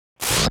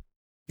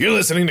You're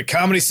listening to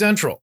Comedy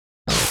Central.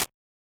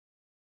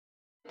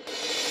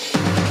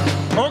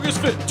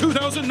 August 5th,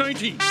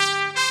 2019.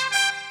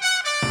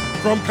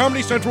 From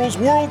Comedy Central's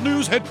World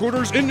News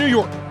headquarters in New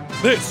York,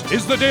 this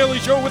is The Daily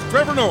Show with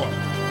Trevor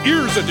Noah,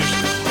 Ears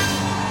Edition.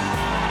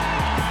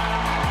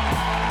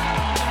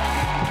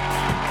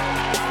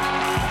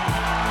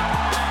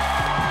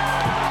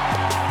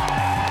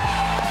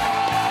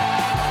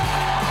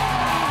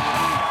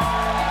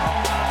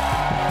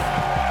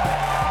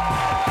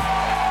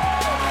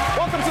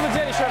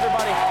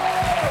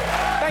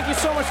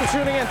 So much for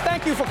tuning in.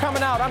 Thank you for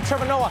coming out. I'm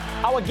Trevor Noah.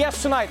 Our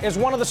guest tonight is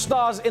one of the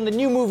stars in the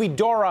new movie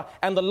Dora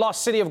and the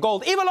Lost City of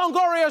Gold. Eva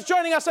Longoria is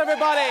joining us,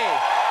 everybody.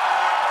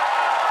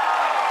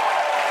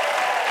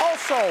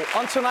 Also,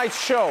 on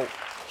tonight's show,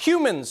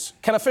 humans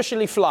can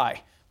officially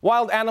fly.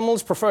 Wild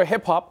animals prefer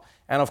hip-hop.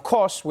 And of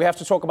course, we have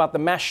to talk about the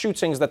mass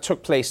shootings that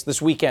took place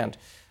this weekend.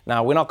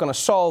 Now, we're not going to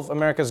solve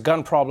America's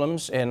gun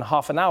problems in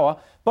half an hour,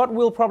 but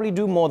we'll probably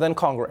do more than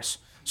Congress.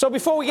 So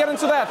before we get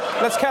into that,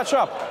 let's catch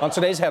up on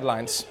today's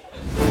headlines.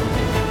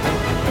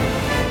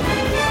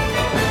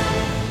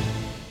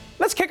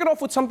 Let's kick it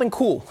off with something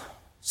cool.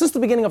 Since the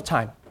beginning of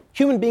time,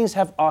 human beings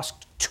have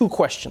asked two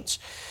questions.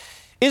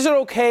 Is it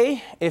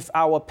okay if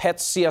our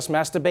pets see us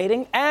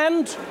masturbating?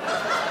 And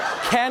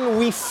can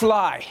we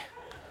fly?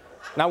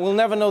 Now, we'll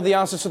never know the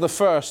answer to the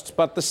first,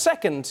 but the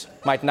second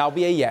might now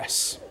be a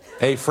yes.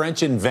 A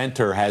French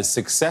inventor has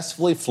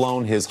successfully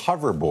flown his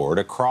hoverboard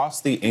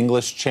across the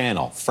English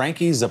Channel.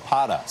 Frankie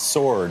Zapata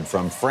soared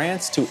from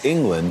France to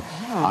England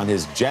on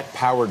his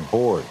jet-powered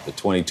board. The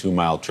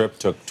 22-mile trip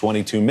took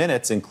 22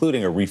 minutes,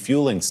 including a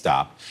refueling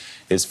stop.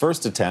 His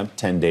first attempt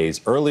 10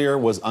 days earlier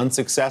was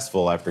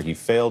unsuccessful after he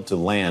failed to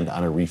land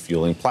on a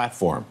refueling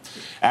platform.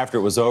 After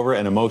it was over,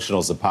 an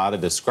emotional Zapata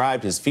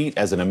described his feat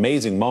as an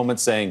amazing moment,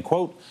 saying,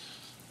 quote,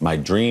 "My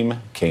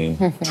dream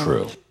came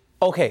true."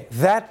 Okay,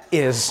 that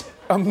is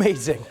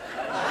amazing.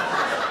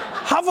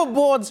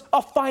 Hoverboards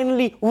are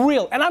finally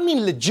real. And I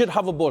mean legit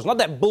hoverboards, not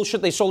that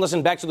bullshit they sold us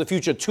in Back to the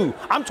Future 2.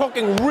 I'm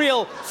talking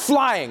real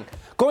flying.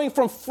 Going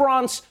from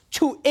France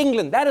to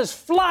England, that is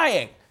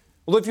flying.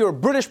 Well, if you're a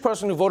British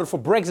person who voted for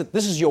Brexit,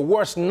 this is your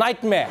worst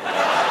nightmare.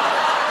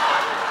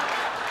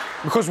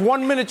 Because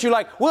 1 minute you're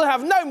like, we'll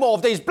have no more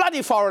of these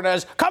bloody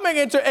foreigners coming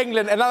into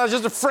England, and now there's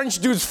just a French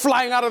dudes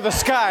flying out of the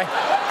sky.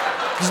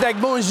 He's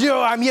like,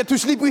 bonjour, I'm here to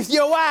sleep with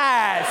your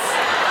wife.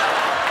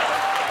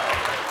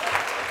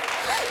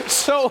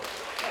 So,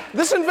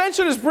 this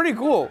invention is pretty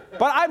cool,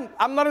 but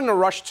I'm not in a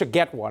rush to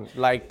get one.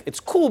 Like, it's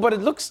cool, but it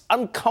looks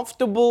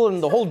uncomfortable,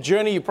 and the whole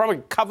journey, you're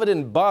probably covered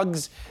in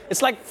bugs.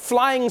 It's like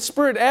flying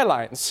Spirit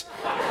Airlines.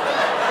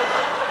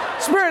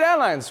 Spirit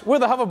Airlines, we're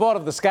the hoverboard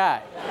of the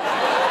sky.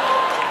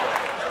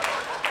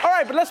 All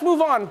right, but let's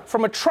move on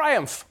from a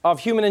triumph of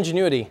human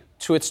ingenuity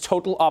to its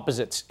total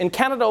opposite. In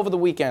Canada over the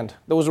weekend,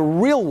 there was a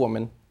real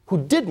woman who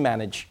did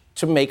manage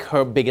to make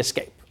her big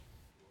escape.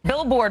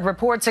 Billboard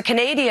reports a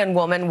Canadian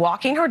woman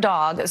walking her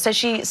dog says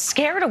she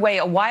scared away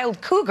a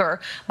wild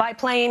cougar by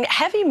playing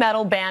heavy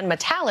metal band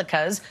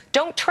Metallica's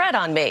Don't Tread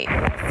on Me.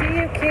 See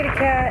you, kitty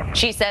cat.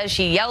 She says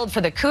she yelled for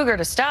the cougar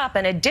to stop,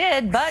 and it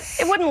did, but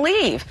it wouldn't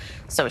leave.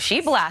 So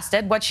she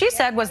blasted what she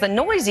said was the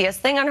noisiest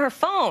thing on her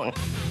phone.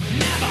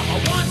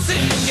 Never once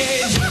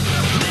engaged,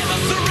 never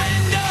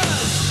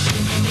surrenders,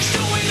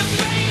 showing the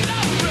pain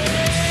of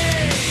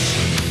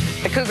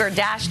rage. The cougar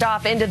dashed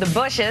off into the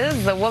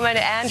bushes. The woman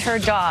and her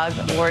dog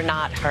were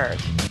not hurt.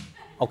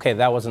 Okay,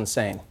 that was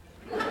insane.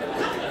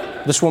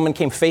 This woman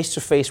came face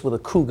to face with a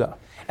cougar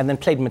and then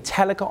played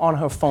Metallica on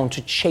her phone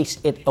to chase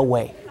it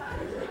away.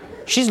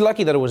 She's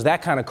lucky that it was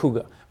that kind of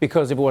cougar,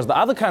 because if it was the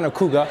other kind of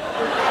cougar,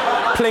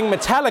 playing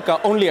Metallica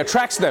only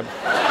attracts them.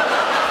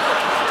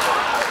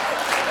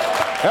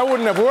 That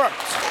wouldn't have worked.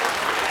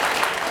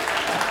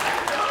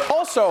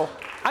 Also,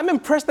 I'm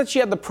impressed that she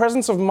had the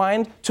presence of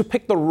mind to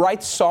pick the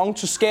right song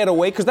to scare it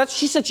away, because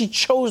she said she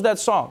chose that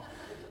song.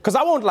 Because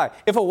I won't lie,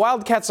 if a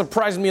wildcat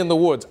surprised me in the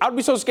woods, I'd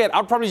be so scared,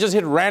 I'd probably just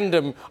hit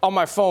random on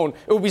my phone.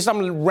 It would be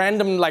some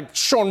random, like,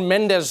 Shawn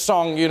Mendes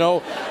song, you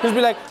know? Just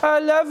be like, I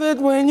love it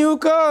when you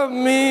call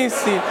me,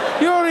 see,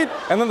 you're it.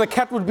 And then the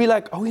cat would be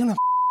like, are we gonna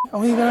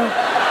Are we gonna... Is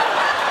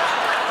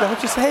that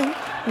what you're saying?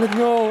 Like,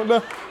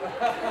 no.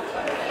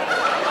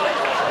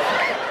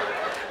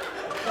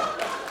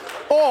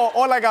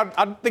 Or like,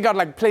 I think I'd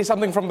like play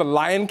something from the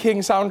Lion King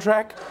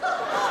soundtrack.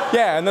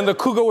 Yeah, and then the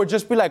cougar would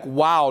just be like,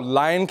 wow,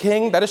 Lion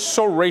King? That is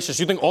so racist.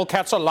 You think all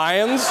cats are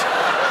lions?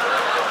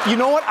 You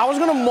know what? I was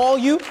gonna maul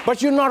you,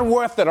 but you're not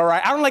worth it, all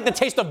right? I don't like the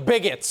taste of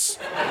bigots.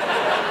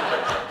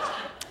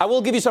 I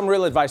will give you some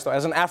real advice, though.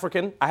 As an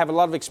African, I have a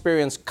lot of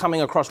experience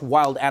coming across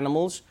wild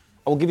animals.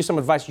 I will give you some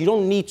advice. You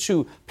don't need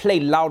to play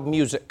loud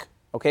music,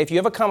 okay? If you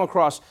ever come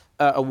across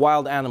a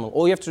wild animal,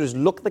 all you have to do is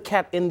look the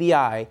cat in the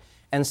eye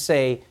and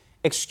say,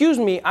 excuse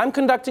me, I'm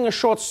conducting a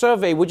short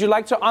survey. Would you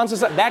like to answer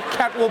that? That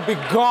cat will be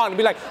gone.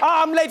 Be like,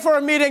 oh, I'm late for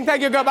a meeting.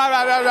 Thank you. Goodbye.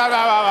 Bye, bye, bye,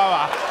 bye,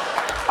 bye,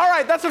 bye. All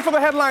right, that's it for the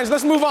headlines.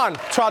 Let's move on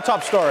to our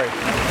top story.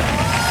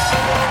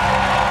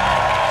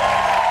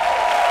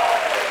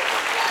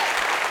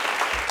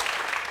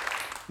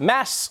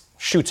 Mass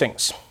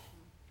shootings.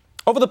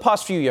 Over the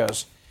past few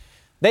years,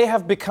 they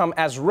have become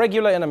as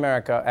regular in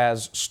America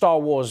as Star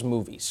Wars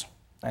movies.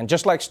 And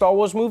just like Star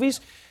Wars movies,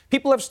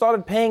 people have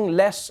started paying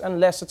less and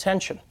less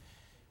attention.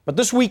 But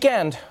this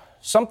weekend,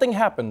 something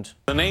happened.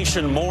 The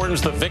nation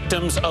mourns the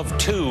victims of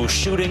 2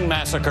 shooting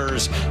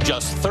massacres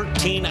just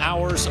 13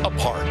 hours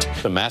apart.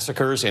 The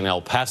massacres in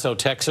El Paso,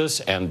 Texas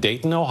and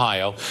Dayton,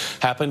 Ohio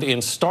happened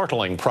in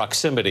startling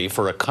proximity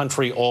for a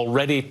country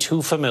already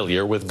too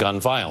familiar with gun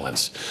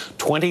violence.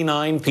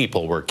 29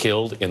 people were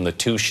killed in the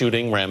 2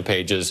 shooting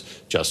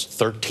rampages just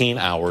 13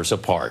 hours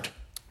apart.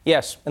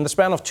 Yes, in the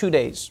span of 2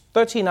 days,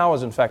 13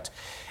 hours in fact,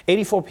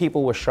 84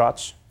 people were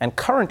shot, and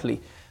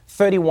currently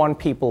 31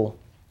 people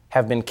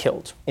have been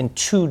killed in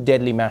 2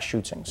 deadly mass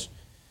shootings.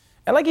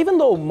 And even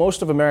though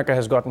most of America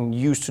has gotten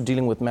used to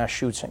dealing with mass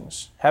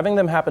shootings, having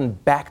them happen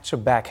back to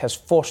back has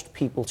forced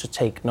people to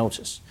take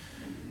notice.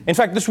 In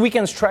fact, this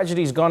weekend's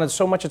tragedies garnered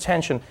so much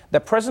attention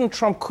that President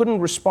Trump couldn't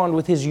respond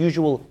with his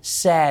usual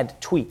sad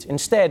tweet.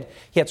 Instead,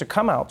 he had to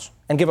come out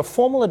and give a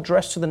formal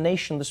address to the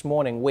nation this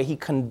morning where he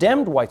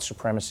condemned white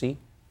supremacy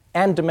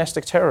and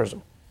domestic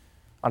terrorism.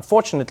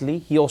 Unfortunately,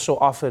 he also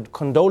offered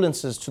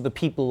condolences to the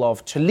people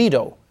of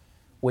Toledo,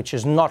 which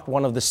is not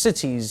one of the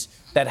cities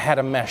that had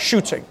a mass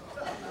shooting.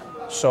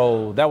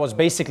 So that was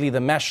basically the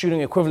mass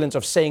shooting equivalent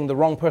of saying the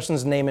wrong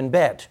person's name in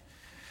bed.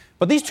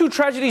 But these 2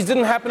 tragedies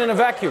didn't happen in a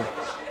vacuum.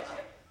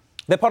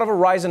 They're part of a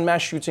rise in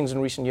mass shootings in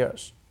recent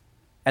years.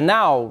 And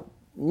now,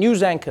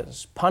 news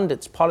anchors,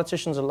 pundits,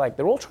 politicians alike,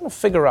 they're all trying to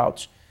figure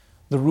out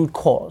the root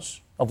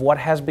cause of what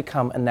has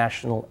become a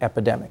national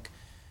epidemic.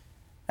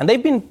 And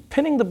they've been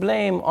pinning the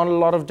blame on a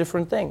lot of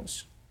different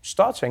things,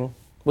 starting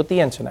with the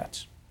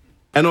internet.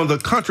 And on the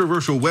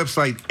controversial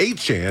website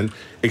 8chan,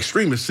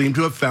 extremists seem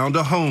to have found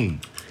a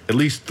home. At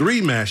least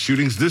 3 mass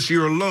shootings this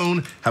year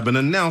alone have been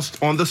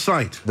announced on the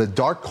site. The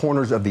dark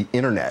corners of the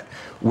internet,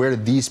 where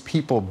these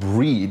people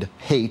breed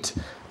hate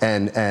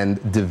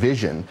and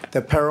division.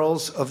 The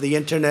perils of the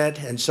internet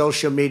and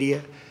social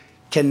media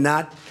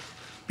cannot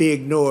be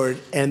ignored,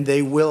 and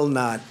they will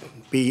not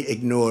be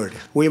ignored.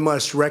 We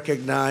must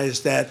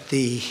recognize that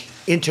the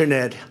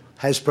internet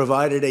has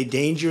provided a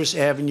dangerous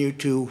avenue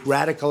to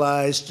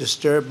radicalize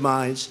disturbed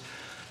minds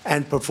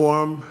and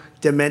perform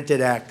demented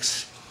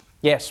acts.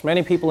 Yes,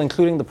 many people,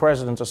 including the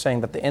president, are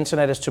saying that the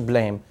internet is to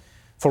blame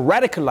for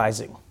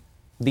radicalizing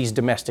these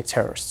domestic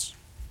terrorists.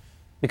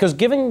 Because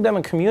giving them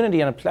a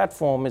community and a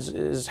platform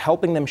is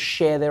helping them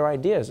share their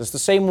ideas. It's the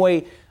same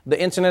way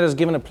the internet has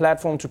given a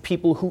platform to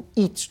people who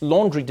eat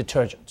laundry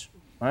detergent,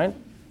 right?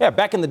 Yeah,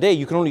 back in the day,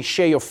 you could only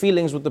share your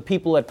feelings with the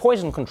people at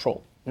Poison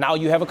Control. Now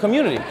you have a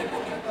community.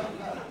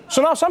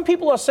 So now some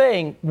people are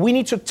saying we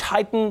need to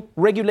tighten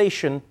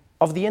regulation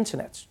of the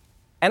internet.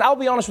 And I'll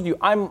be honest with you,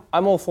 I'm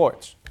all for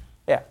it.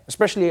 Yeah,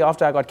 especially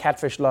after I got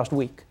catfished last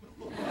week.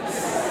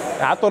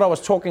 I thought I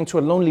was talking to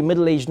a lonely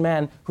middle-aged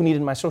man who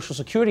needed my social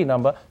security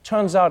number.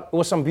 Turns out it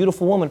was some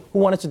beautiful woman who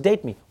wanted to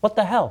date me. What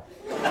the hell?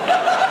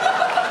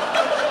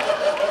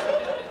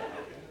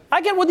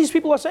 I get what these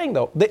people are saying,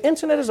 though. The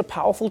internet is a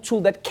powerful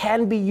tool that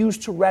can be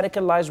used to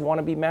radicalize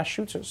wannabe mass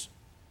shooters.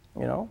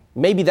 You know,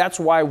 maybe that's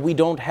why we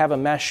don't have a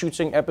mass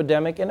shooting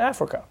epidemic in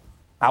Africa.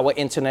 Our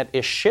internet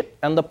is shit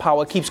and the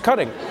power keeps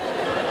cutting.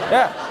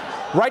 Yeah.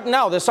 Right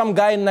now, there's some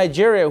guy in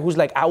Nigeria who's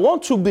like, I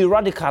want to be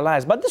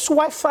radicalized, but this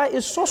Wi-Fi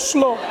is so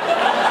slow.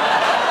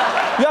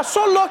 You are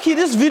so lucky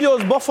this video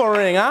is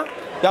buffering, huh?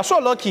 You are so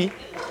lucky.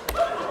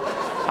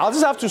 I'll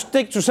just have to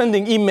stick to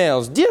sending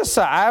emails. Dear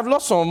sir, I have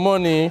lost some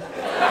money.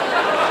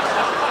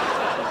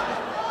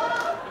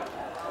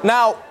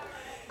 Now,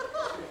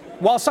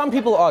 while some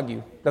people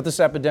argue that this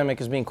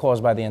epidemic is being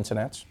caused by the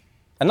internet,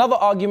 another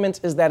argument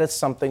is that it's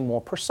something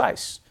more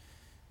precise.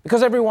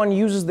 Because everyone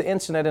uses the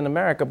internet in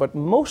America, but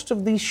most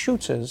of these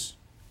shooters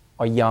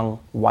are young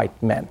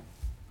white men.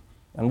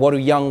 And what do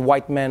young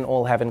white men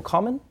all have in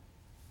common?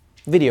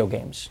 Video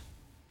games.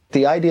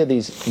 The idea of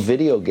these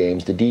video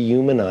games to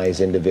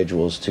dehumanize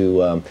individuals,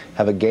 to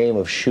have a game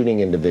of shooting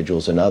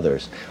individuals and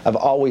others, I've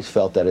always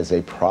felt that is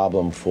a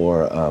problem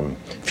for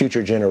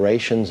future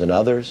generations and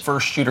others.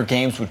 First shooter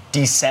games would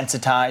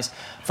desensitize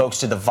folks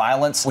to the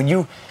violence. When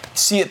you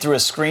see it through a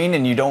screen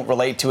and you don't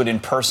relate to it in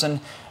person,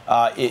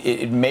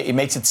 it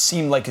makes it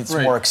seem like it's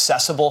more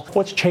accessible.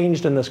 What's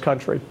changed in this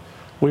country?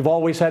 We've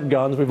always had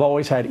guns, we've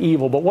always had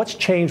evil, but what's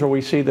changed where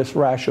we see this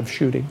rash of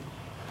shooting?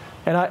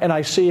 And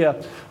I see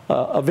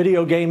a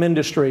video game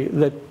industry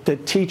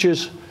that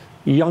teaches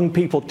young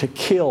people to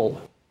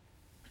kill.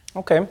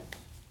 Okay.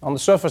 On the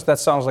surface, that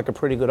sounds like a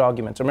pretty good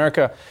argument.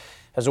 America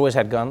has always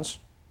had guns.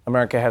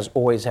 America has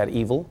always had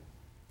evil.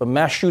 But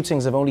mass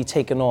shootings have only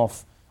taken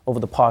off over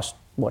the past,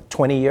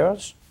 20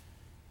 years?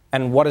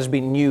 And what has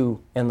been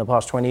new in the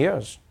past 20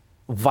 years?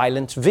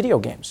 Violent video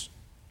games.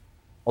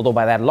 Although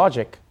by that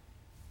logic,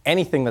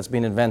 anything that's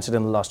been invented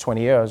in the last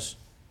 20 years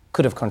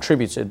could have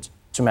contributed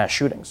to mass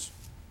shootings.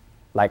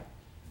 Like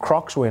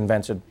Crocs were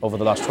invented over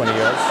the last 20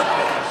 years.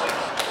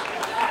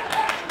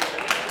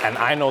 And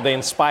I know they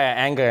inspire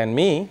anger in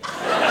me.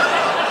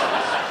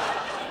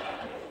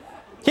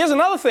 Here's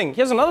another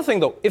thing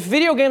though. If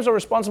video games are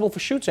responsible for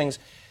shootings,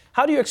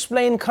 How do you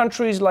explain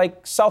countries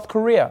like South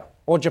Korea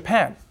or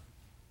Japan?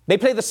 They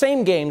play the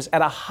same games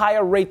at a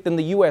higher rate than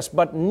the US,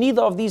 but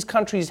neither of these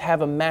countries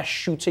have a mass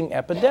shooting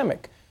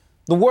epidemic.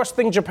 The worst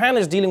thing Japan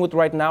is dealing with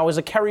right now is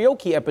a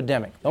karaoke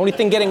epidemic. The only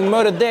thing getting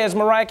murdered there is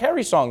Mariah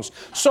Carey songs.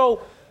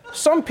 So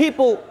some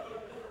people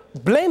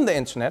blame the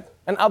internet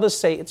and others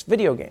say it's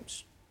video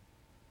games.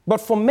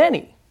 But for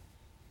many,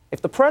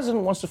 if the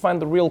president wants to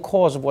find the real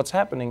cause of what's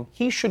happening,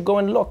 he should go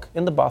and look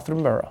in the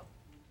bathroom mirror.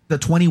 The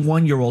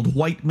 21-year-old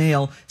white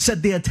male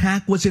said the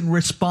attack was in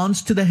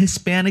response to the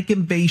Hispanic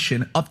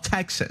invasion of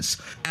Texas,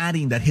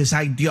 adding that his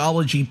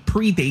ideology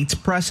predates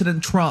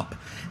President Trump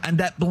and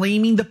that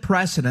blaming the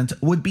president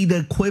would be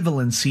the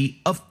equivalency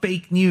of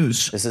fake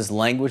news. This is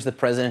language the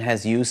president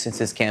has used since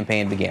his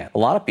campaign began. A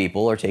lot of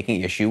people are taking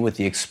issue with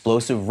the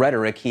explosive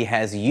rhetoric he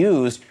has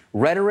used,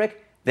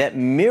 rhetoric that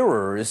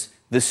mirrors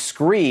the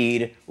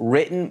screed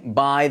written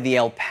by the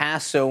El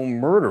Paso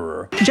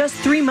murderer. Just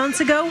 3 months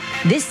ago,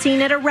 this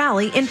scene at a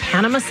rally in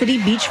Panama City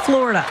Beach,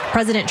 Florida.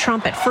 President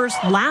Trump at first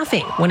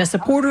laughing when a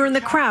supporter in the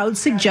crowd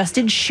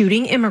suggested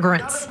shooting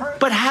immigrants.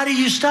 But how do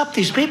you stop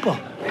these people?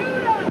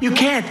 You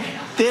can't.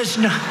 There's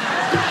no...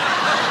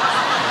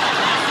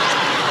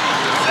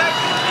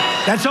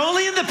 That's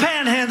only in the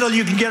panhandle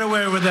you can get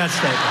away with that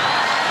statement.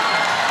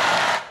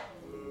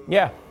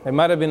 Yeah, it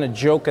might have been a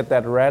joke at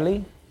that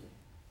rally,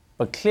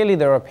 but clearly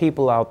there are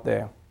people out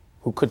there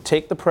who could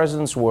take the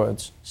president's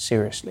words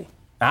seriously.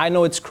 Now, I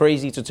know it's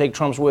crazy to take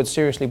Trump's words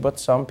seriously, but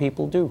some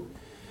people do.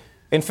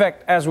 In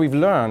fact, as we've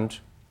learned,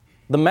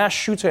 the mass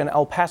shooter in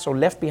El Paso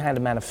left behind a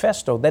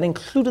manifesto that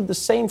included the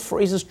same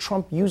phrases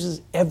Trump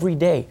uses every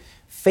day: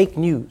 fake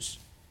news,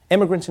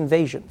 immigrant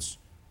invasions.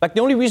 Like,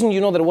 the only reason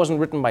you know that it wasn't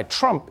written by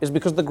Trump is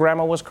because the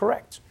grammar was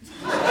correct.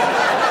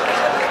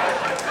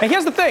 And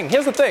here's the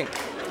thing.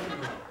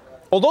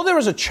 Although there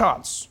is a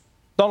chance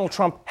Donald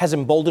Trump has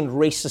emboldened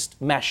racist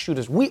mass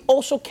shooters, we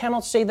also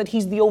cannot say that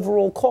he's the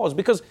overall cause,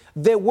 because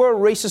there were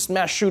racist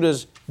mass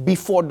shooters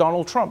before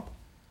Donald Trump.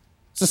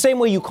 It's the same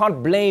way you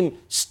can't blame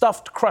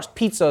stuffed crust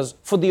pizzas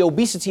for the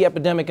obesity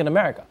epidemic in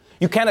America.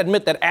 You can't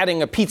admit that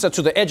adding a pizza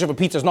to the edge of a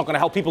pizza is not going to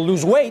help people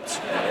lose weight,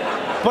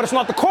 but it's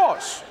not the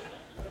cause.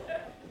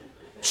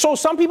 So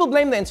some people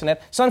blame the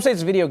internet, some say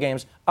it's video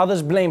games,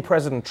 others blame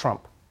President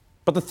Trump.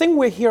 But the thing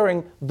we're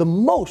hearing the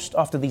most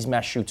after these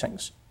mass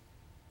shootings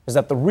is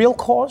that the real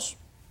cause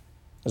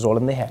is all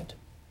in the head.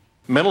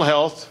 Mental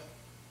health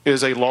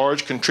is a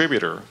large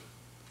contributor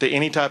to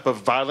any type of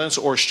violence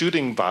or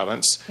shooting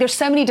violence. There's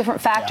so many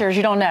different factors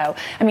you don't know.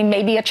 I mean,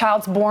 maybe a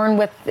child's born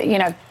with,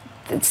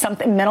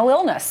 something, mental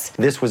illness.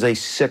 This was a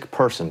sick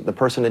person. The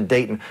person in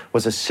Dayton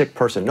was a sick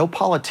person. No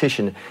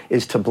politician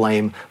is to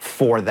blame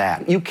for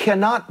that. You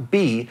cannot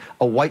be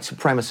a white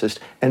supremacist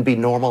and be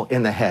normal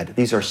in the head.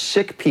 These are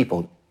sick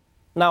people.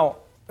 Now,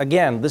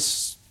 again,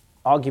 this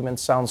argument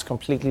sounds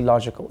completely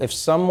logical. If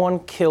someone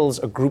kills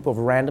a group of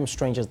random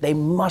strangers, they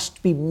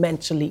must be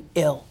mentally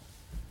ill.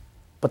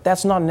 But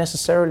that's not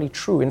necessarily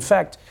true. In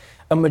fact,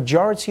 a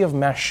majority of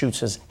mass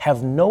shooters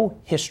have no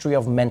history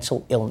of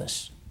mental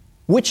illness,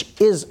 which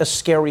is a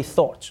scary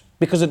thought,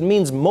 because it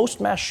means most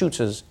mass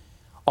shooters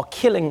are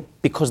killing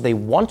because they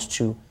want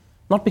to,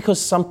 not because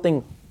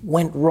something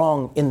went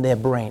wrong in their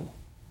brain.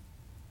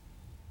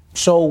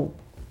 So,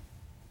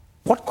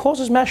 what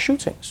causes mass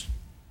shootings?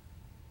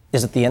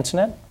 Is it the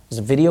internet? Is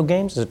it video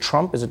games? Is it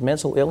Trump? Is it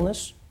mental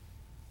illness?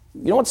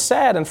 You know what's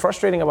sad and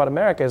frustrating about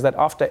America is that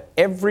after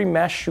every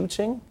mass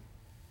shooting,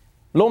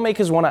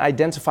 lawmakers want to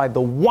identify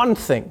the one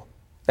thing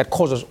that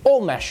causes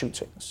all mass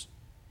shootings.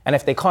 And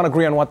if they can't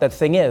agree on what that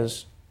thing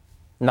is,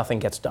 nothing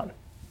gets done.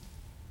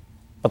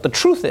 But the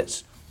truth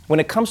is, when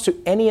it comes to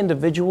any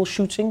individual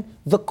shooting,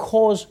 the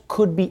cause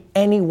could be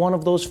any one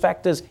of those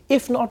factors,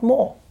 if not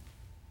more.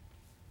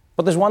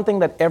 But there's one thing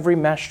that every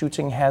mass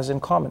shooting has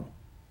in common.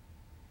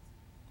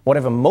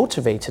 Whatever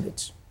motivated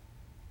it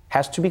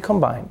has to be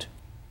combined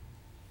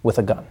with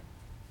a gun.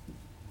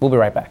 We'll be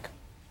right back.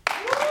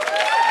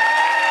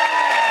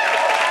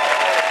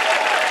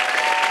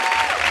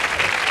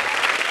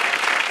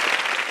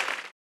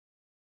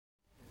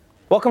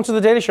 Welcome to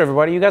The Daily Show,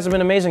 everybody. You guys have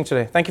been amazing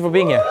today. Thank you for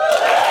being here.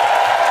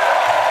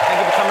 Thank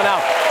you for coming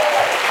out.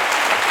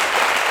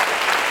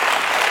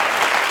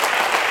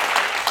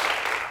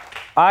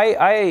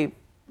 I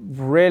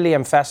really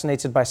am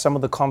fascinated by some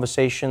of the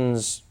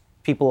conversations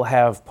people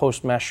have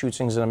post-mass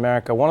shootings in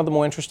America. One of the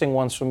more interesting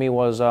ones for me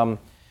was a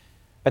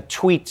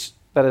tweet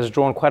that has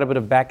drawn quite a bit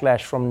of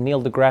backlash from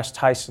Neil deGrasse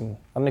Tyson.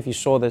 I don't know if you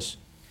saw this.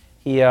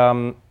 He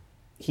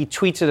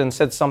tweeted and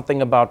said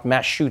something about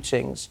mass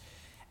shootings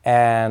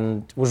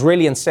and was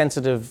really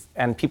insensitive,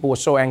 and people were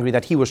so angry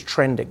that he was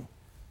trending.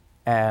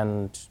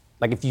 And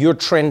like, if you're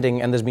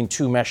trending and there's been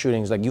 2 mass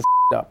shootings, like, you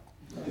f***ed up.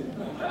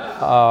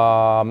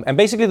 And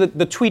basically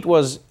the tweet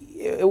was,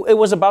 it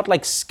was about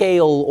like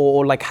scale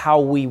or like how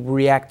we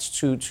react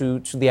to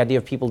the idea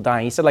of people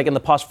dying. He said like in the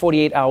past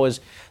 48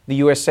 hours, the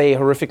USA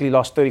horrifically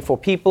lost 34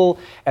 people.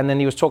 And then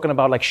he was talking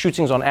about like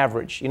shootings on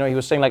average. You know, he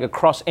was saying like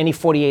across any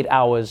 48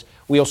 hours,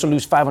 we also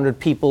lose 500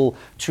 people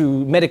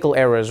to medical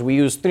errors. We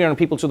lose 300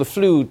 people to the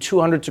flu,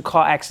 200 to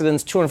car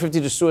accidents,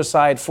 250 to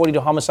suicide, 40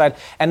 to homicide.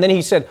 And then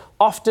he said,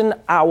 often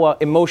our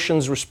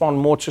emotions respond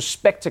more to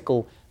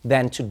spectacle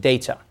than to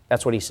data.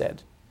 That's what he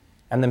said.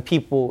 And then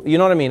people, you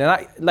know what I mean? And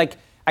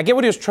I get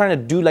what he was trying to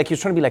do. Like he was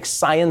trying to be like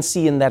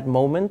science-y in that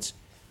moment.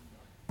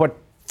 But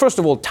first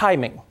of all,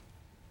 timing.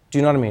 Do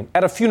you know what I mean?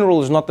 At a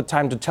funeral is not the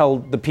time to tell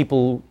the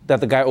people that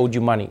the guy owed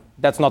you money.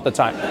 That's not the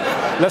time.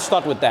 Let's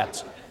start with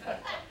that.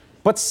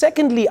 But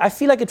secondly, I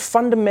feel like it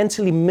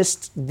fundamentally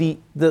missed the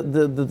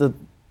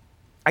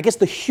I guess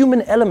the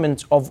human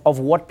element of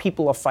what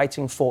people are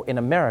fighting for in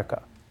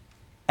America.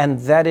 And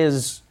that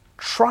is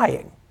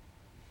trying.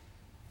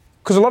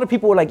 Because a lot of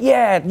people were like,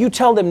 yeah, you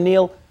tell them,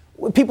 Neil.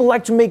 People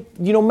like to make,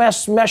 you know,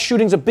 mass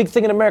shootings a big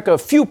thing in America. A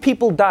few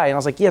people die. And I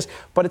was like, yes,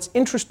 but it's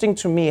interesting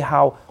to me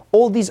how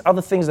all these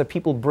other things that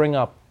people bring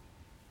up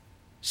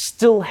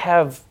still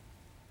have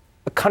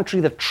a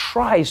country that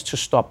tries to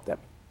stop them.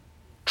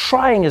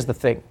 Trying is the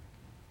thing.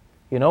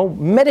 You know,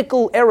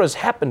 medical errors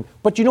happen,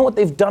 but you know what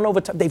they've done over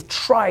time? They've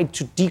tried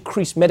to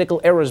decrease medical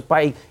errors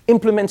by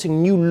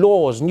implementing new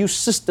laws, new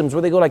systems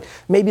where they go like,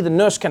 maybe the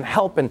nurse can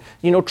help and,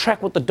 you know,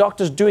 track what the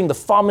doctor's doing. The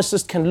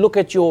pharmacist can look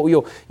at your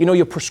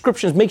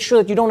prescriptions, make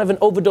sure that you don't have an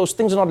overdose,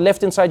 things are not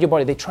left inside your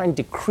body. They try and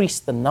decrease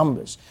the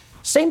numbers.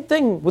 Same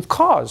thing with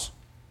cars.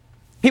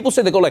 People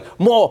say, they go like,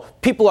 more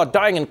people are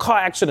dying in car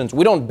accidents.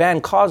 We don't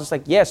ban cars. It's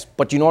like, yes,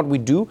 but you know what we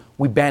do?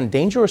 We ban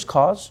dangerous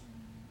cars.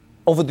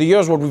 Over the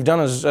years, what we've done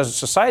as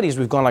society is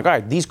we've gone like, all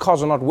right, these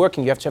cars are not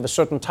working. You have to have a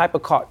certain type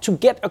of car. To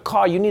get a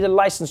car, you need a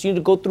license. You need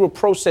to go through a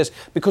process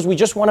because we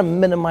just want to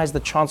minimize the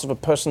chance of a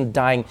person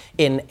dying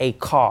in a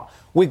car.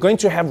 We're going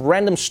to have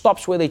random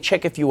stops where they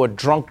check if you are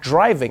drunk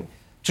driving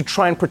to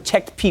try and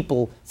protect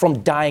people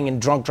from dying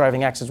in drunk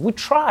driving accidents. We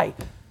try.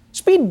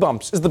 Speed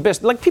bumps is the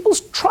best. Like, people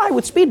try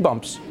with speed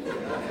bumps.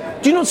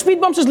 Do you know speed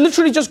bumps is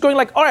literally just going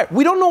like, all right,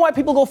 we don't know why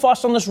people go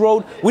fast on this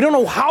road. We don't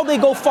know how they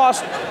go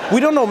fast.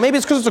 We don't know. Maybe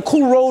it's because it's a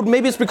cool road.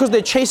 Maybe it's because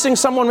they're chasing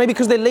someone. Maybe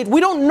because they're late. We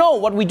don't know.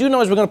 What we do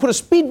know is we're going to put a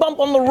speed bump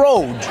on the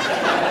road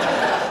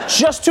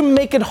just to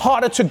make it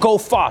harder to go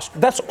fast.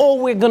 That's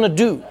all we're going to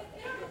do.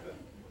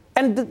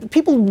 And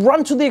people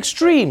run to the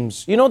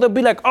extremes. You know, they'll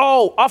be like,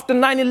 oh, after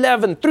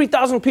 9/11,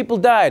 3,000 people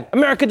died.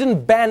 America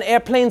didn't ban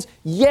airplanes.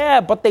 Yeah,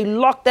 but they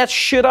locked that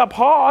shit up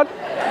hard.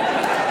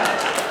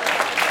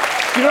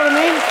 You know what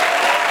I mean?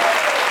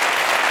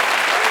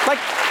 Like,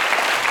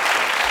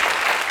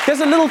 there's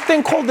a little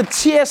thing called the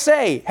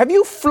TSA. Have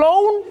you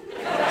flown?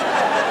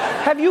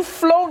 Have you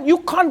flown? You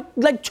can't,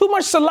 like, too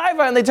much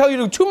saliva and they tell you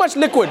to too much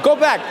liquid. Go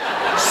back.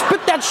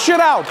 Spit that shit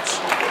out.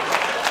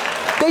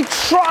 They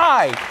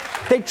try.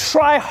 They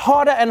try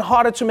harder and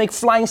harder to make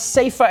flying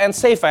safer and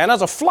safer. And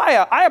as a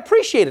flyer, I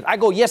appreciate it. I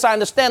go, yes, I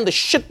understand the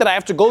shit that I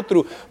have to go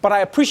through, but I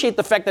appreciate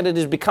the fact that it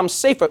has become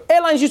safer.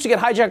 Airlines used to get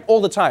hijacked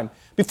all the time.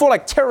 Before,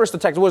 like, terrorist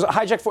attacks, it was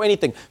hijacked for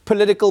anything.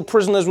 Political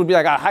prisoners would be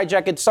like, I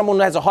hijack it. Someone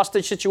has a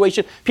hostage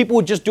situation. People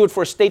would just do it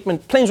for a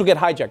statement. Planes would get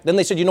hijacked. Then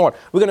they said, you know what?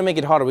 We're going to make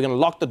it harder. We're going to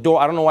lock the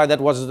door. I don't know why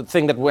that was the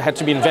thing that had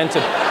to be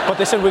invented. But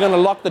they said, we're going to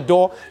lock the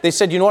door. They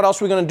said, you know what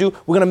else we're going to do?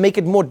 We're going to make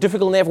it more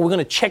difficult than ever. We're going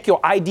to check your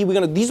ID.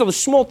 These are the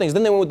small things.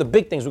 Then they went with the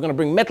big things. We're going to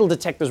bring metal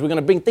detectors. We're going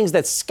to bring things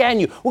that scan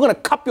you. We're going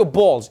to cup your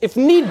balls. If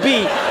need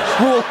be,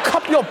 we will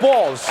cup your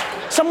balls.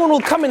 Someone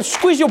will come and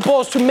squeeze your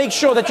balls to make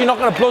sure that you're not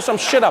going to blow some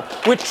shit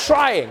up. We're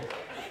trying.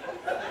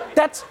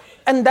 That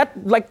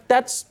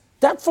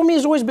for me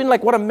has always been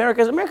like what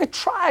America is. America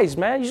tries,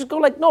 man. You just go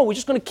like, no, we're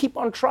just going to keep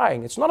on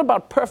trying. It's not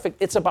about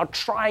perfect. It's about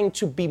trying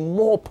to be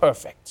more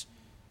perfect.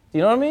 Do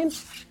you know what I mean?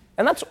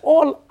 And that's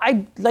all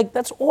I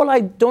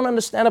don't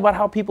understand about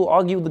how people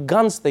argue the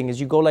guns thing is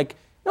you go like,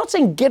 you're not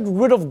saying get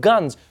rid of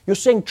guns. You're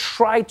saying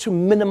try to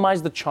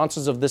minimize the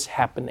chances of this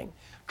happening.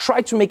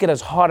 Try to make it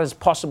as hard as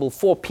possible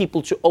for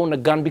people to own a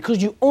gun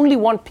because you only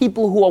want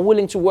people who are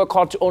willing to work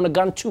hard to own a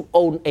gun to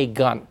own a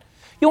gun.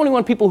 You only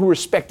want people who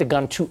respect a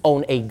gun to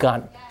own a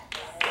gun.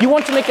 You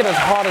want to make it as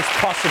hard as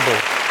possible.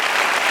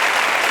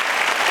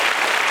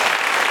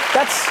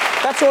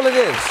 That's all it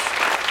is.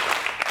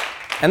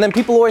 And then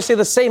people always say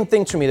the same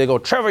thing to me. They go,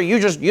 Trevor, you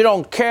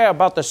don't care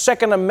about the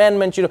Second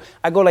Amendment.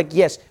 I go like,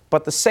 yes,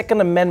 but the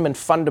Second Amendment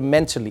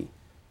fundamentally,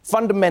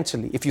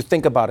 if you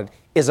think about it,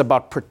 is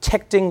about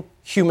protecting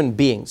human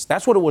beings.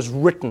 That's what it was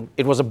written.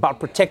 It was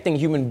about protecting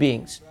human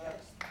beings.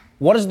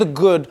 What is the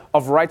good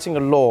of writing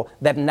a law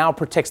that now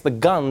protects the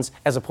guns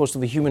as opposed to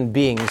the human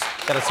beings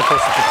that it's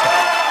supposed to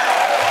protect?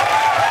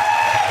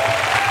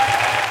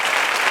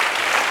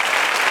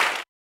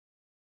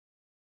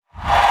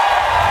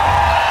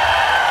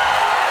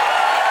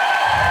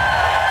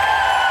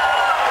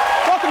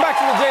 Welcome back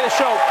to The Daily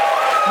Show.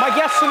 My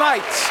guest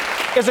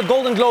tonight is a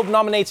Golden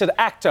Globe-nominated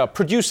actor,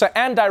 producer,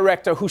 and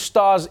director who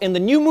stars in the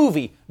new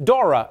movie,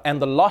 Dora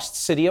and the Lost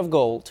City of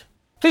Gold.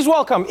 Please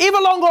welcome Eva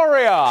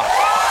Longoria.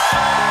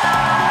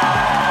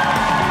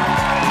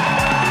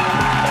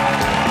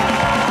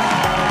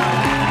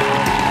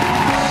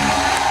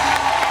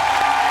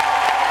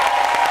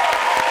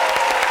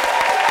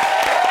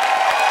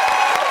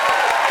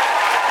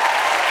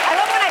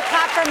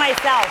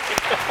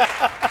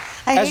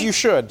 As you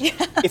should.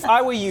 If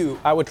I were you,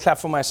 I would clap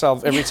for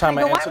myself every time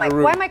I enter the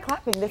room. Why am I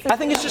clapping? This is I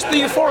think it's just the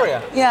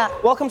euphoria. Yeah.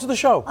 Welcome to the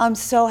show. I'm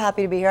so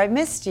happy to be here. I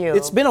missed you.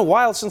 It's been a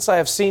while since I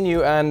have seen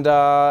you, and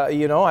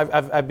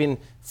I've been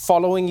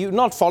following you.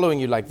 Not following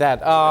you like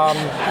that.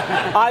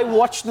 I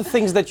watch the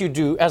things that you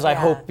do, as I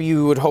hope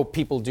you would hope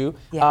people do.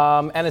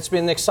 Yeah. And it's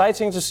been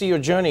exciting to see your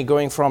journey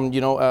going from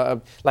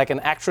like an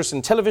actress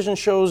in television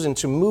shows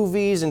into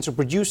movies, into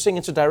producing,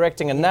 into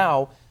directing, and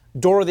now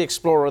Dora the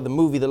Explorer, the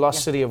movie, The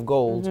Lost City of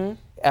Gold,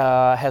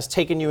 has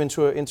taken you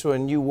into a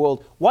new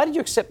world. Why did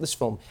you accept this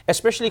film?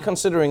 Especially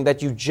considering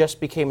that you just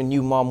became a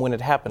new mom when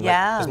it happened.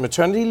 Yeah. Like, there's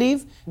maternity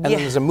leave, and then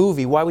there's a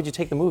movie. Why would you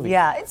take the movie?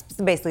 Yeah, it's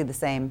basically the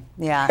same.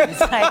 Yeah, it's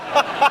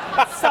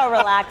like so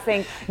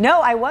relaxing.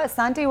 No,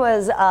 Santi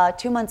was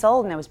 2 months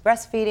old, and I was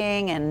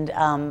breastfeeding, and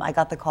I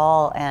got the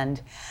call,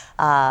 and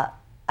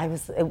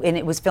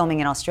it was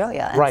filming in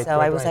Australia, and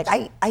I was like,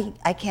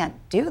 I can't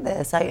do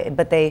this.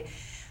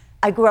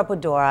 I grew up with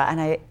Dora, and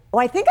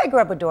I think I grew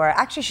up with Dora.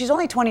 Actually, she's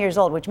only 20 years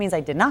old, which means I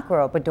did not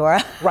grow up with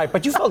Dora. Right,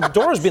 but you felt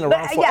Dora's been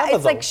around forever, yeah,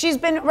 it's though. like she's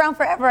been around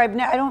forever. I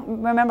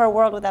don't remember a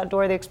world without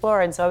Dora the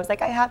Explorer, and so I was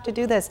like, I have to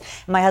do this.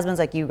 And my husband's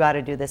like, you got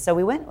to do this. So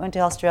we went to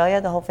Australia,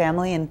 the whole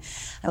family, and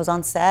I was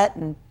on set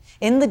and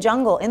in the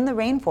jungle, in the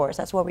rainforest.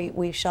 That's where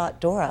we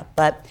shot Dora.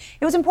 But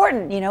it was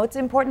important, it's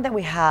important that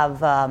we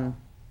have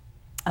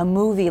a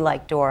movie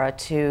like Dora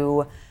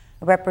to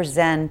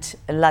represent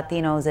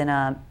Latinos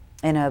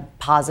in a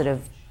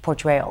positive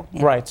portrayal.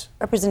 Right.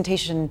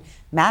 Representation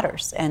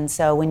matters. And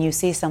so when you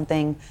see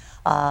something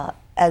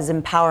as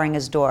empowering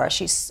as Dora,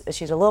 she's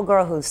a little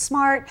girl who's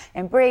smart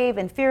and brave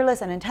and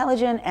fearless and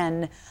intelligent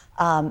and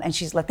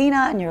she's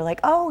Latina, and you're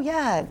like, oh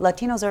yeah,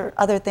 Latinos are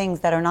other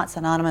things that are not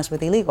synonymous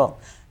with illegal,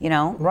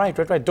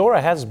 Right.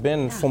 Dora has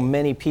been for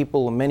many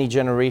people, many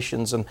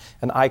generations, an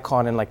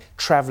icon in like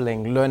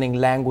traveling, learning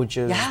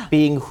languages,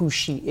 being who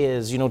she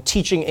is,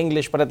 teaching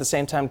English, but at the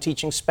same time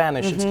teaching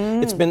Spanish.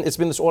 It's been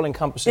this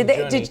all-encompassing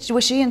journey.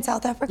 Was she in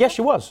South Africa? Yeah,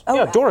 she was. Oh,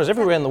 yeah, Dora's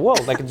everywhere in the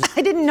world. Like,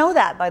 I didn't know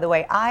that, by the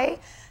way. I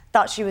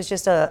thought she was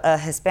just a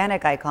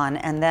Hispanic icon.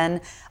 And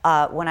then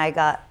when I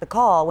got the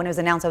call, when it was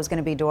announced I was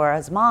going to be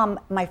Dora's mom,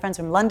 my friends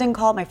from London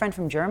called, my friend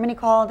from Germany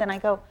called, and I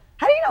go,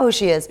 how do you know who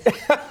she is?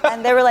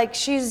 And they were like,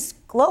 she's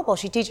global.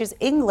 She teaches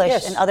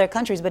English in other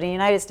countries, but in the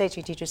United States,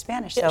 she teaches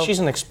Spanish. Yeah, so she's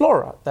an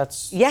explorer.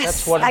 That's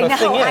what her thing is.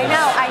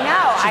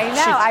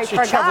 I forgot.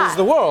 She travels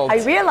the world. I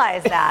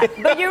realized that.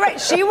 But you're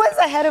right. She was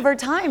ahead of her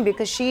time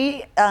because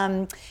she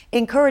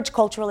encouraged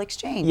cultural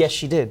exchange. Yes,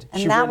 she did.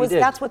 And she really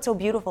did. That's what's so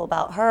beautiful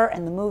about her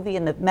and the movie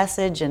and the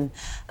message, and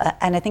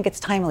I think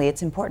it's timely.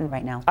 It's important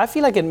right now. I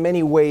feel like in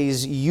many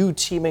ways, you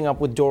teaming up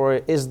with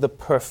Dora is the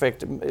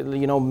perfect,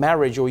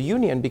 marriage or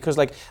union, because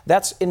like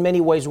that's in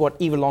many ways what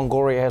Eva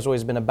Longoria has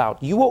always been about.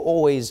 You were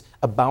always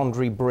a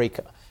boundary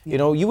breaker.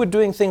 You were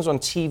doing things on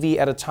TV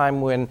at a time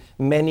when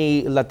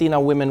many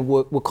Latina women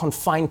were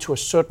confined to a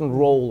certain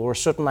role or a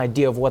certain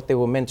idea of what they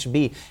were meant to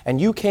be. And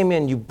you came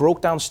in, you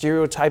broke down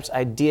stereotypes,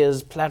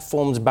 ideas,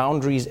 platforms,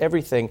 boundaries,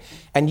 everything.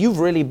 And you've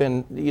really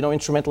been,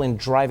 instrumental in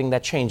driving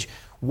that change.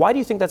 Why do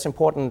you think that's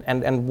important,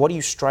 and what do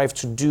you strive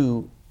to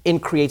do in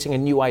creating a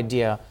new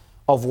idea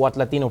of what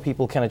Latino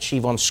people can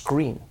achieve on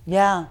screen?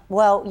 Yeah,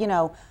 well,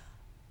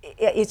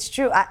 it's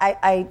true.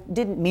 I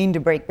didn't mean to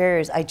break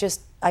barriers.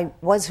 I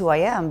was who I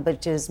am,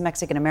 which is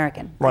Mexican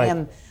American.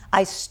 Right.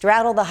 I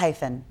straddle the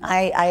hyphen.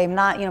 I am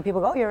not,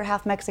 people go, oh, you're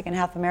half Mexican,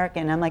 half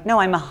American. I'm like, no,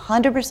 I'm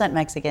 100%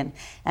 Mexican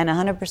and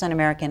 100%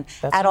 American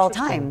at all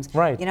times.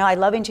 Right. I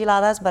love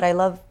enchiladas, but I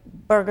love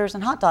burgers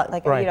and hot dogs.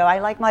 Like, I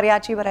like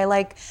mariachi, but I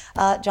like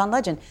John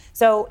Legend.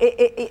 So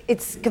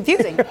it's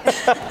confusing.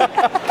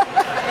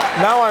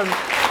 Now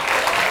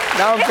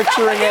I'm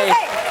picturing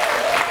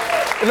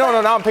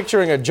Now I'm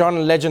picturing a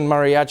John Legend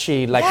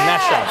mariachi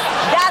mashup.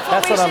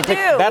 That's what we should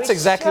do. That's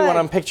exactly what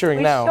I'm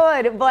picturing now.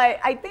 We should, but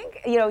I think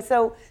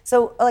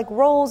so like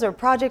roles or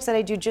projects that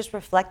I do just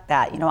reflect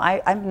that.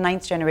 I'm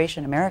ninth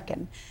generation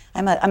American.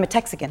 I'm a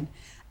Texican,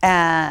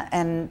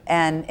 and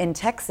in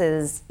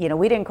Texas,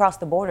 we didn't cross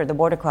the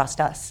border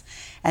crossed us,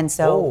 and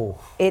so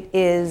it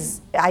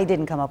is. I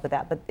didn't come up with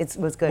that, but it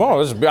was good. Well,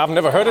 I've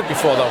never heard it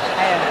before though.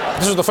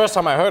 This is the first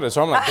time I heard it,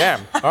 so I'm like,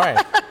 damn. All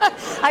right.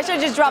 I should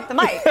have just dropped the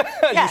mic.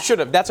 You should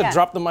have. That's a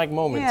drop the mic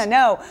moment. Yeah,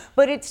 no.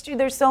 But it's true.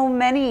 There's so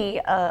many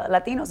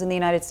Latinos in the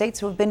United States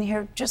who have been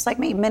here just like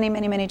me, many,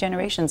 many, many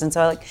generations. And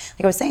so, like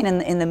I was saying,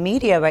 in the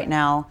media right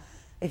now,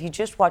 if you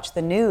just watch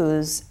the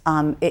news,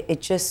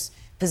 it just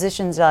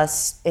positions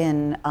us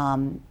in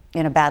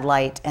a bad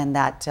light, and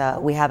that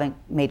we haven't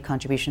made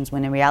contributions,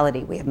 when in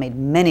reality we have made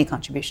many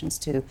contributions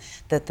to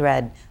the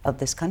thread of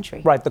this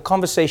country. Right. The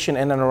conversation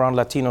in and around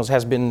Latinos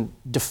has been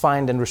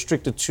defined and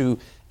restricted to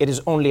it is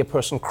only a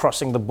person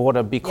crossing the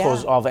border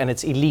because of, and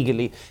it's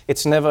illegally.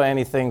 It's never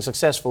anything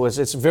successful.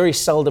 It's very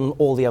seldom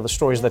all the other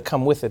stories that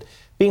come with it.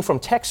 Being from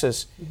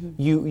Texas,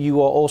 you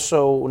are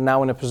also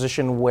now in a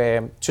position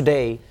where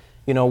today,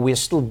 we're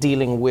still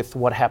dealing with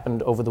what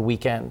happened over the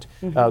weekend,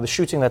 the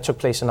shooting that took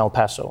place in El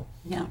Paso.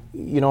 Yeah.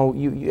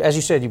 You, as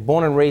you said, you're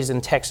born and raised in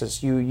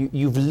Texas.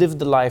 You've lived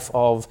the life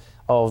of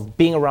of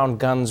being around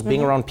guns,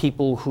 being around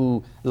people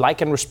who like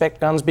and respect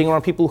guns, being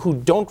around people who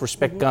don't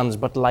respect guns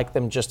but like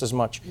them just as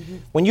much.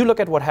 When you look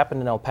at what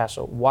happened in El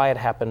Paso, why it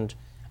happened,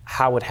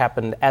 how it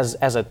happened, as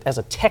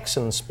a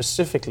Texan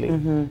specifically,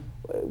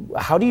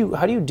 how do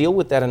you deal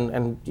with that,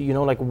 and you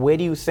know, like, where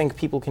do you think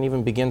people can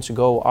even begin to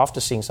go after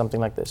seeing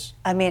something like this?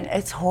 I mean,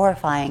 it's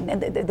horrifying.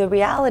 The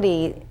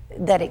reality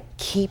that it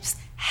keeps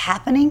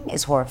happening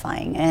is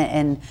horrifying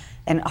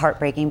and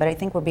heartbreaking, but I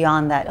think we're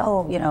beyond that,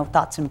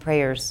 thoughts and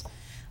prayers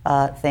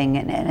thing,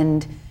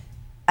 and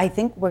I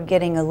think we're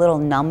getting a little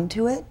numb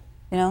to it.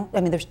 You know,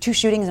 I mean, there's 2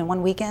 shootings in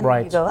one weekend.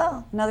 Right. You go,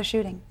 oh, another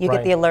shooting. You Right.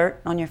 get the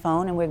alert on your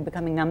phone, and we're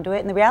becoming numb to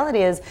it. And the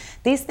reality is,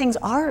 these things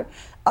are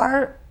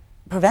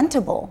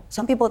preventable.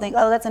 Some people think,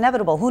 oh, that's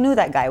inevitable. Who knew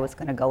that guy was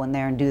going to go in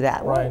there and do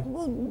that? Right.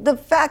 Well, the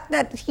fact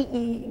that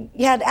he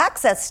had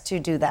access to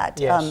do that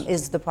Yes.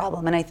 is the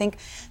problem. And I think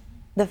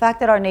the fact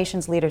that our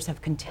nation's leaders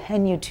have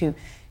continued to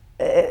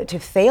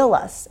fail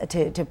us,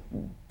 to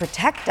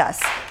protect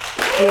us,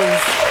 is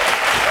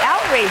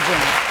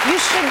outraging. You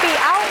should be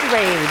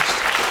outraged.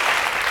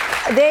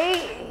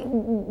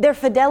 Their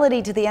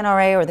fidelity to the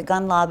NRA or the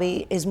gun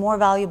lobby is more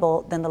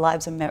valuable than the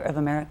lives of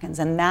Americans,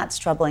 and that's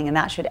troubling, and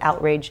that should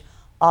outrage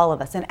all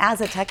of us. And as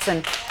a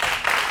Texan,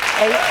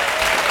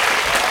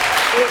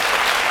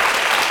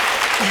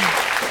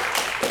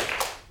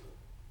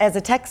 as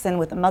a Texan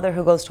with a mother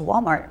who goes to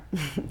Walmart,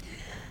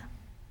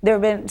 there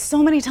have been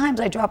so many times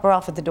I drop her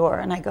off at the door,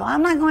 and I go,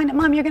 I'm not going to,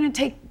 Mom, you're going to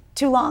take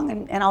too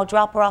long, and I'll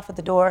drop her off at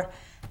the door.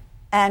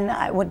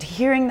 And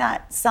hearing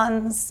that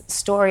son's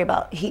story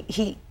about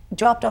he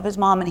dropped off his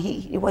mom, and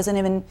it wasn't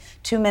even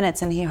 2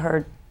 minutes, and he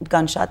heard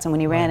gunshots, and when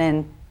he ran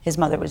in, his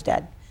mother was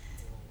dead.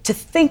 To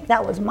think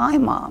that was my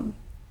mom,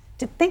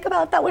 to think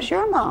about that was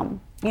your mom,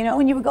 you know,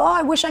 and you would go, oh,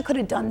 I wish I could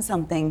have done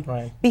something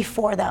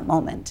before that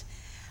moment.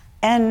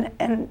 And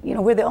you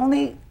know, we're the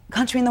only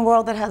country in the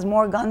world that has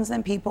more guns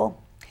than people,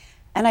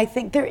 and I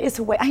think there is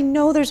a way, I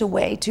know there's a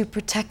way to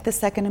protect the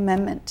Second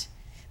Amendment,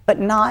 but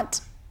not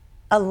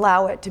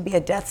allow it to be a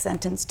death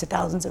sentence to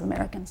thousands of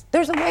Americans.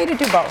 There's a way to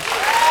do both.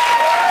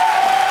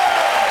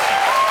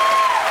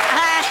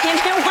 You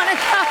didn't want to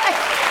cry.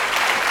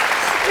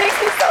 Makes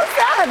me so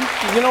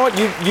sad. You know what?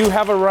 You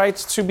have a right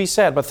to be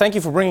sad, but thank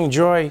you for bringing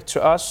joy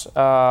to us.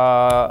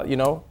 You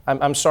know,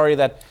 I'm sorry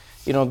that,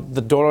 you know,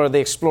 the Dora the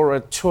Explorer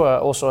tour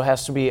also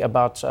has to be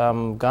about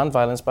gun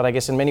violence, but I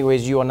guess in many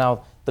ways you are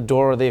now the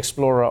Dora the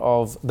Explorer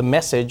of the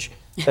message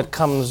that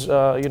comes,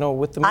 you know,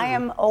 with the movie. I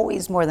am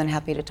always more than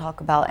happy to talk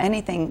about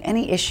anything,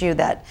 any issue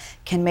that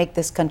can make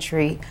this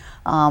country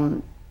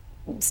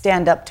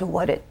stand up to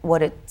what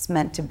it's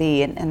meant to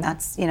be, and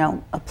that's, you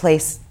know, a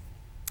place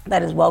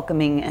that is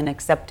welcoming and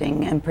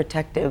accepting and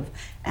protective,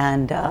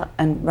 and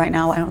right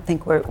now I don't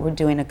think we're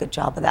doing a good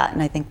job of that,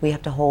 and I think we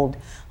have to hold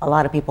a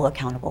lot of people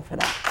accountable for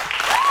that.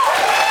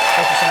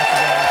 Thank you so much for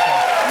being on the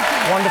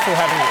show. Wonderful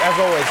having you, as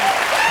always.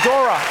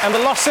 Dora and the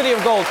Lost City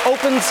of Gold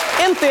opens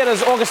in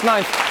theaters August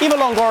 9th. Eva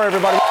Longoria,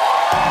 everybody.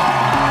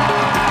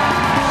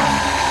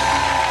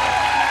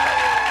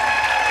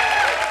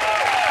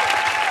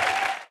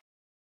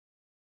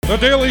 The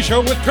Daily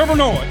Show with Trevor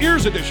Noah,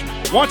 Ears Edition.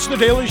 Watch The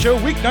Daily Show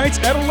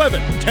weeknights at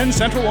 11, 10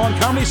 Central on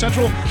Comedy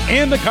Central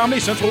and the Comedy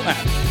Central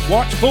app.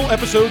 Watch full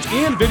episodes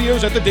and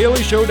videos at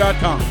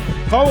thedailyshow.com.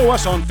 Follow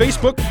us on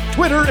Facebook,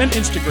 Twitter, and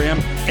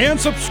Instagram, and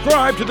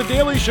subscribe to The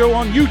Daily Show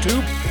on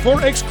YouTube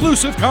for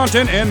exclusive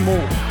content and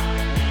more.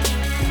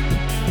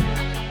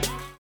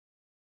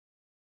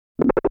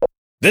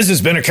 This has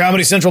been a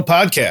Comedy Central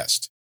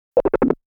podcast.